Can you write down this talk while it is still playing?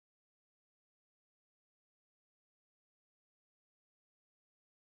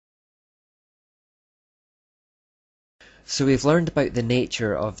So we've learned about the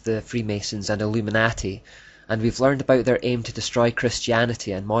nature of the Freemasons and Illuminati, and we've learned about their aim to destroy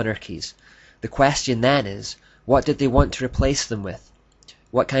Christianity and monarchies. The question then is, what did they want to replace them with?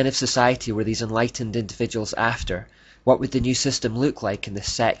 What kind of society were these enlightened individuals after? What would the new system look like in the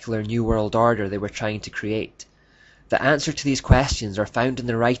secular New World Order they were trying to create? The answer to these questions are found in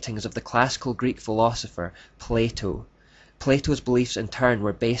the writings of the classical Greek philosopher Plato. Plato's beliefs in turn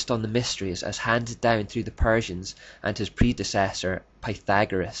were based on the mysteries as handed down through the Persians and his predecessor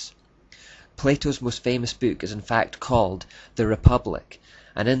Pythagoras. Plato's most famous book is in fact called The Republic,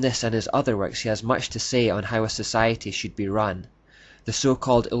 and in this and his other works he has much to say on how a society should be run. The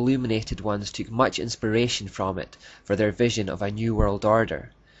so-called illuminated ones took much inspiration from it for their vision of a new world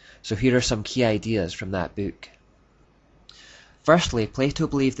order. So here are some key ideas from that book. Firstly, Plato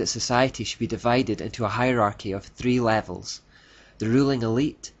believed that society should be divided into a hierarchy of 3 levels: the ruling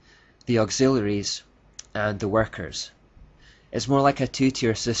elite, the auxiliaries, and the workers. It's more like a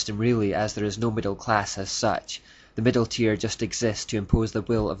 2-tier system really, as there is no middle class as such. The middle tier just exists to impose the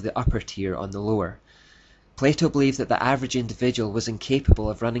will of the upper tier on the lower. Plato believed that the average individual was incapable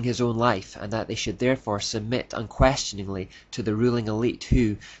of running his own life, and that they should therefore submit unquestioningly to the ruling elite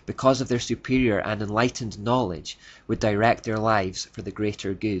who, because of their superior and enlightened knowledge, would direct their lives for the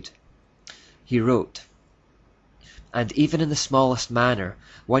greater good. He wrote, "And even in the smallest manner,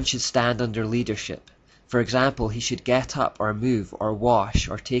 one should stand under leadership. For example, he should get up or move or wash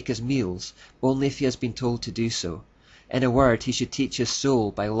or take his meals only if he has been told to do so. In a word, he should teach his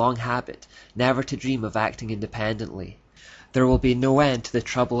soul by long habit never to dream of acting independently. There will be no end to the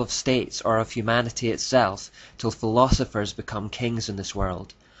trouble of states or of humanity itself till philosophers become kings in this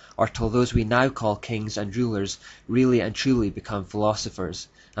world, or till those we now call kings and rulers really and truly become philosophers,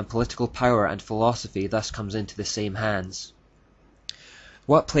 and political power and philosophy thus comes into the same hands."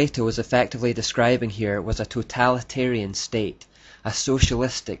 What Plato was effectively describing here was a totalitarian state, a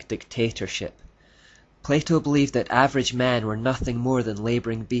socialistic dictatorship. Plato believed that average men were nothing more than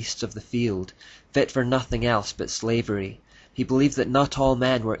labouring beasts of the field, fit for nothing else but slavery. He believed that not all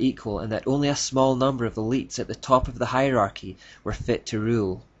men were equal, and that only a small number of elites at the top of the hierarchy were fit to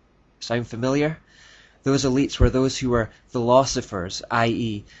rule. Sound familiar? Those elites were those who were philosophers,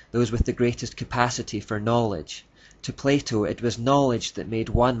 i.e., those with the greatest capacity for knowledge. To Plato, it was knowledge that made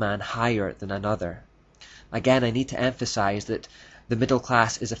one man higher than another. Again, I need to emphasize that the middle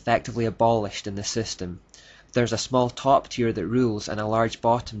class is effectively abolished in the system. There's a small top tier that rules and a large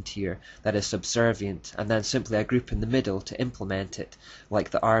bottom tier that is subservient, and then simply a group in the middle to implement it, like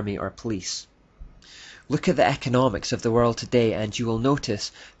the army or police. Look at the economics of the world today and you will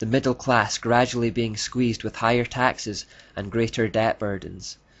notice the middle class gradually being squeezed with higher taxes and greater debt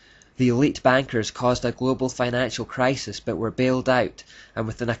burdens. The elite bankers caused a global financial crisis but were bailed out, and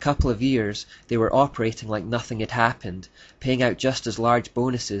within a couple of years they were operating like nothing had happened, paying out just as large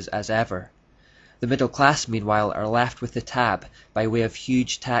bonuses as ever. The middle class, meanwhile, are left with the tab by way of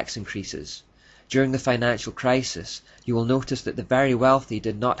huge tax increases. During the financial crisis, you will notice that the very wealthy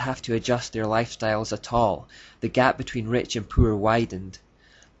did not have to adjust their lifestyles at all. The gap between rich and poor widened.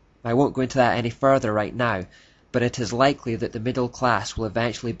 I won't go into that any further right now, but it is likely that the middle class will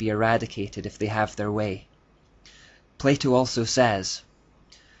eventually be eradicated if they have their way. Plato also says,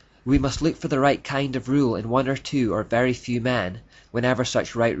 "We must look for the right kind of rule in one or two or very few men, whenever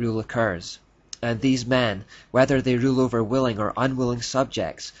such right rule occurs. And these men, whether they rule over willing or unwilling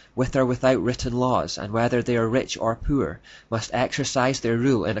subjects, with or without written laws, and whether they are rich or poor, must exercise their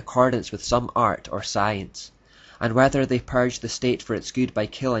rule in accordance with some art or science. And whether they purge the state for its good by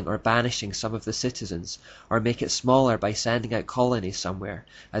killing or banishing some of the citizens, or make it smaller by sending out colonies somewhere,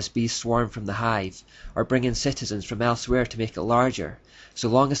 as bees swarm from the hive, or bring in citizens from elsewhere to make it larger, so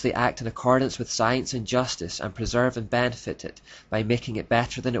long as they act in accordance with science and justice, and preserve and benefit it by making it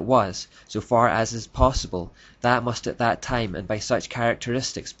better than it was, so far as is possible, that must at that time and by such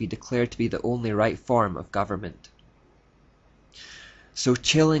characteristics be declared to be the only right form of government." So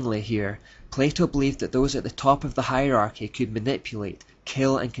chillingly here, Plato believed that those at the top of the hierarchy could manipulate,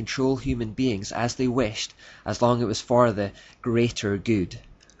 kill and control human beings as they wished, as long as it was for the greater good.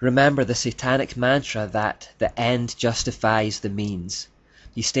 Remember the satanic mantra that the end justifies the means.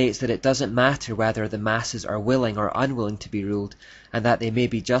 He states that it doesn't matter whether the masses are willing or unwilling to be ruled, and that they may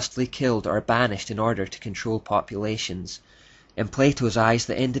be justly killed or banished in order to control populations. In Plato's eyes,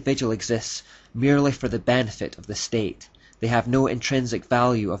 the individual exists merely for the benefit of the state. They have no intrinsic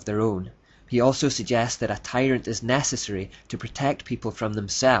value of their own. He also suggests that a tyrant is necessary to protect people from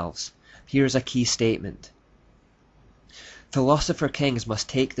themselves. Here is a key statement. "Philosopher kings must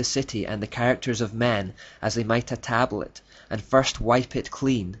take the city and the characters of men as they might a tablet, and first wipe it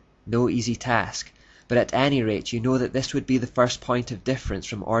clean, no easy task, but at any rate you know that this would be the first point of difference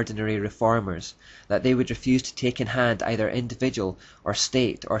from ordinary reformers, that they would refuse to take in hand either individual or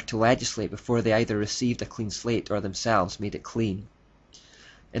state, or to legislate before they either received a clean slate or themselves made it clean.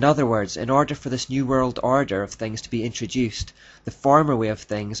 In other words, in order for this new world order of things to be introduced, the former way of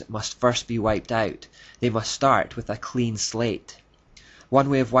things must first be wiped out. They must start with a clean slate. One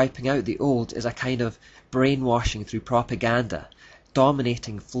way of wiping out the old is a kind of brainwashing through propaganda,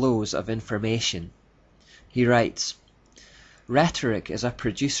 dominating flows of information. He writes, "Rhetoric is a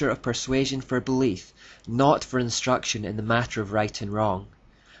producer of persuasion for belief, not for instruction in the matter of right and wrong.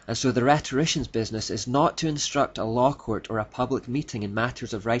 And so the rhetorician's business is not to instruct a law court or a public meeting in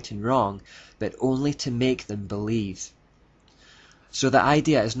matters of right and wrong, but only to make them believe." So the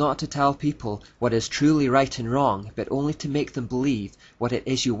idea is not to tell people what is truly right and wrong, but only to make them believe what it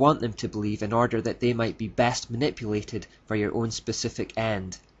is you want them to believe in order that they might be best manipulated for your own specific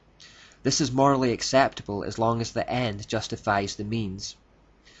end. This is morally acceptable as long as the end justifies the means.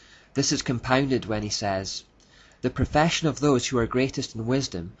 This is compounded when he says, "The profession of those who are greatest in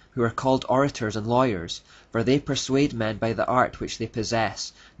wisdom, who are called orators and lawyers, for they persuade men by the art which they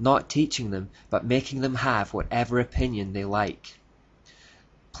possess, not teaching them, but making them have whatever opinion they like."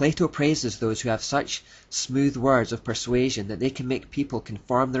 Plato praises those who have such smooth words of persuasion that they can make people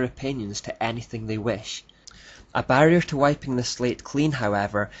conform their opinions to anything they wish. A barrier to wiping the slate clean,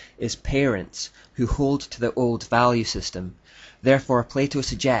 however, is parents, who hold to the old value system. Therefore Plato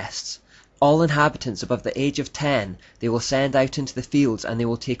suggests, all inhabitants above the age of 10 they will send out into the fields, and they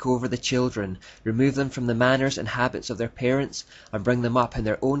will take over the children, remove them from the manners and habits of their parents, and bring them up in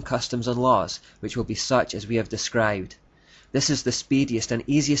their own customs and laws, which will be such as we have described. This is the speediest and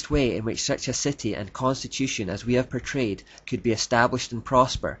easiest way in which such a city and constitution as we have portrayed could be established and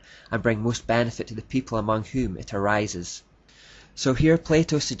prosper, and bring most benefit to the people among whom it arises. So here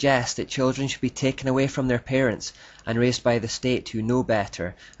Plato suggests that children should be taken away from their parents and raised by the state who know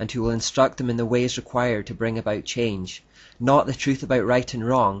better, and who will instruct them in the ways required to bring about change, not the truth about right and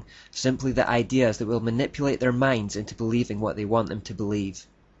wrong, simply the ideas that will manipulate their minds into believing what they want them to believe.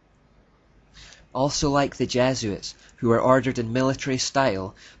 Also, like the Jesuits, who were ordered in military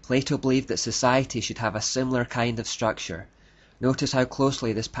style, Plato believed that society should have a similar kind of structure. Notice how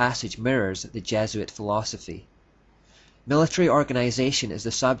closely this passage mirrors the Jesuit philosophy. Military organization is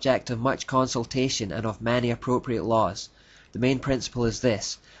the subject of much consultation and of many appropriate laws. The main principle is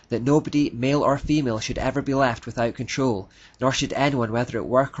this, that nobody, male or female, should ever be left without control, nor should anyone, whether at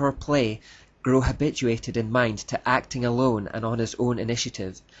work or play, grow habituated in mind to acting alone and on his own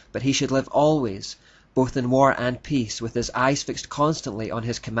initiative, but he should live always, both in war and peace, with his eyes fixed constantly on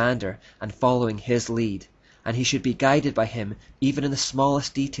his commander and following his lead, and he should be guided by him even in the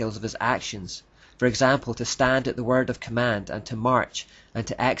smallest details of his actions. For example, to stand at the word of command, and to march, and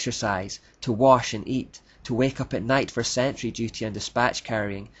to exercise, to wash and eat, to wake up at night for sentry duty and dispatch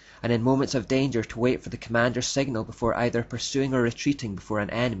carrying, and in moments of danger to wait for the commander's signal before either pursuing or retreating before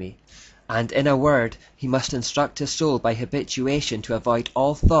an enemy. And in a word, he must instruct his soul by habituation to avoid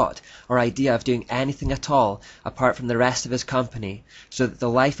all thought or idea of doing anything at all apart from the rest of his company, so that the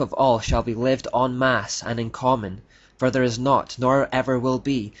life of all shall be lived en masse and in common, for there is not, nor ever will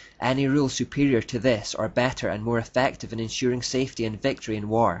be, any rule superior to this, or better and more effective in ensuring safety and victory in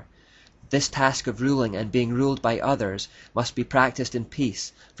war. This task of ruling and being ruled by others must be practiced in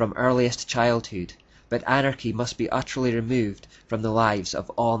peace from earliest childhood, but anarchy must be utterly removed from the lives of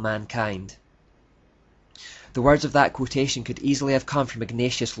all mankind. The words of that quotation could easily have come from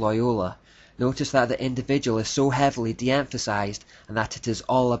Ignatius Loyola. Notice that the individual is so heavily de-emphasized, and that it is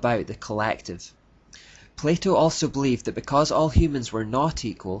all about the collective. Plato also believed that because all humans were not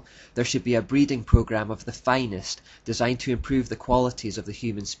equal, there should be a breeding program of the finest, designed to improve the qualities of the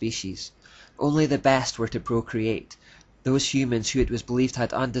human species. Only the best were to procreate. Those humans who it was believed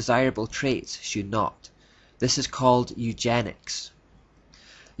had undesirable traits should not. This is called eugenics.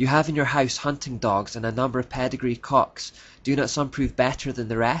 You have in your house hunting dogs and a number of pedigree cocks. Do not some prove better than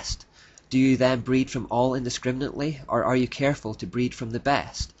the rest? Do you then breed from all indiscriminately, or are you careful to breed from the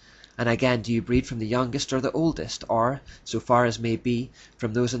best? And again, do you breed from the youngest or the oldest, or, so far as may be,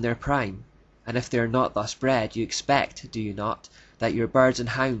 from those in their prime? And if they are not thus bred, you expect, do you not, that your birds and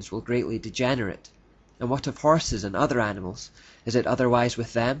hounds will greatly degenerate? And what of horses and other animals? Is it otherwise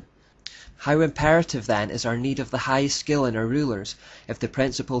with them? How imperative then is our need of the highest skill in our rulers, if the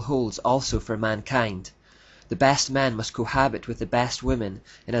principle holds also for mankind. The best men must cohabit with the best women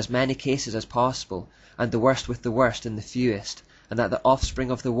in as many cases as possible, and the worst with the worst in the fewest, and that the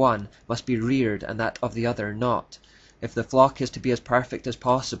offspring of the one must be reared and that of the other not, if the flock is to be as perfect as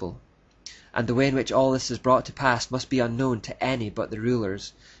possible. and the way in which all this is brought to pass must be unknown to any but the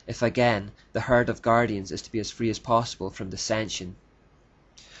rulers, if again the herd of guardians is to be as free as possible from dissension.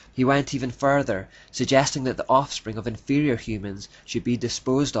 He went even further, suggesting that the offspring of inferior humans should be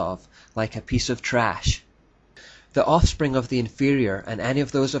disposed of like a piece of trash. The offspring of the inferior and any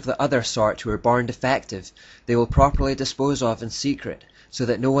of those of the other sort who are born defective they will properly dispose of in secret, so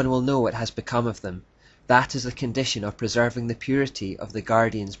that no one will know what has become of them. That is the condition of preserving the purity of the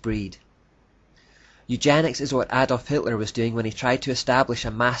guardian's breed. Eugenics is what Adolf Hitler was doing when he tried to establish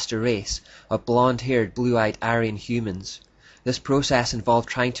a master race of blonde-haired, blue-eyed Aryan humans. This process involved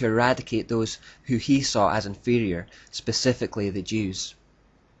trying to eradicate those who he saw as inferior, specifically the Jews.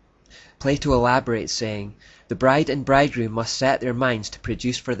 Plato elaborates, saying, "The bride and bridegroom must set their minds to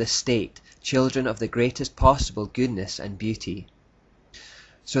produce for the state children of the greatest possible goodness and beauty."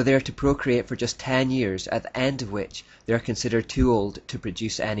 So they are to procreate for just 10 years, at the end of which they are considered too old to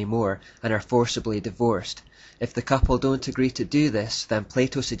produce any more, and are forcibly divorced. If the couple don't agree to do this, then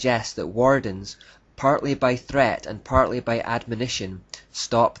Plato suggests that wardens, partly by threat and partly by admonition,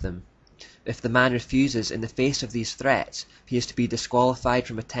 stop them. If the man refuses in the face of these threats, he is to be disqualified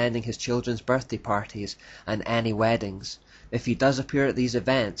from attending his children's birthday parties and any weddings. If he does appear at these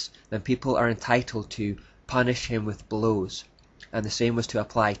events, then people are entitled to punish him with blows, and the same was to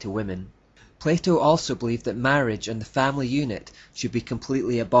apply to women. Plato also believed that marriage and the family unit should be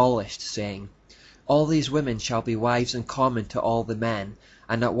completely abolished, saying, "All these women shall be wives in common to all the men,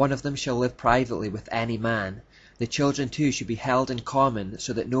 and not one of them shall live privately with any man. The children too should be held in common,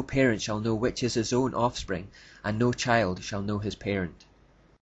 so that no parent shall know which is his own offspring, and no child shall know his parent."